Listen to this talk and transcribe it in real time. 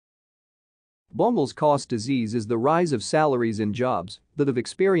Baumel's cost disease is the rise of salaries in jobs that have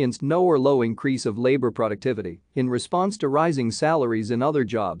experienced no or low increase of labor productivity in response to rising salaries in other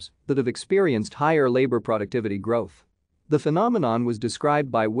jobs that have experienced higher labor productivity growth. The phenomenon was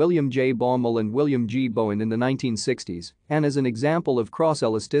described by William J. Baumol and William G. Bowen in the 1960s and is an example of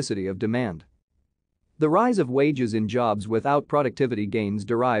cross-elasticity of demand. The rise of wages in jobs without productivity gains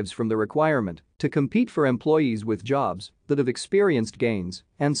derives from the requirement to compete for employees with jobs that have experienced gains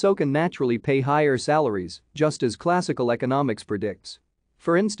and so can naturally pay higher salaries, just as classical economics predicts.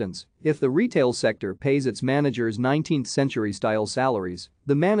 For instance, if the retail sector pays its managers 19th-century-style salaries,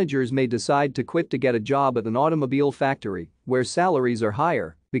 the managers may decide to quit to get a job at an automobile factory where salaries are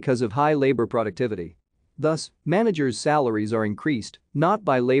higher because of high labor productivity. Thus, managers' salaries are increased not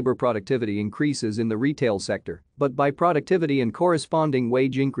by labor productivity increases in the retail sector, but by productivity and corresponding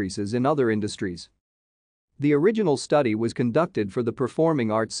wage increases in other industries. The original study was conducted for the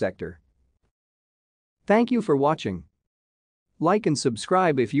performing arts sector. Thank you for watching. Like and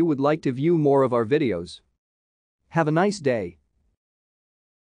subscribe if you would like to view more of our videos. Have a nice day.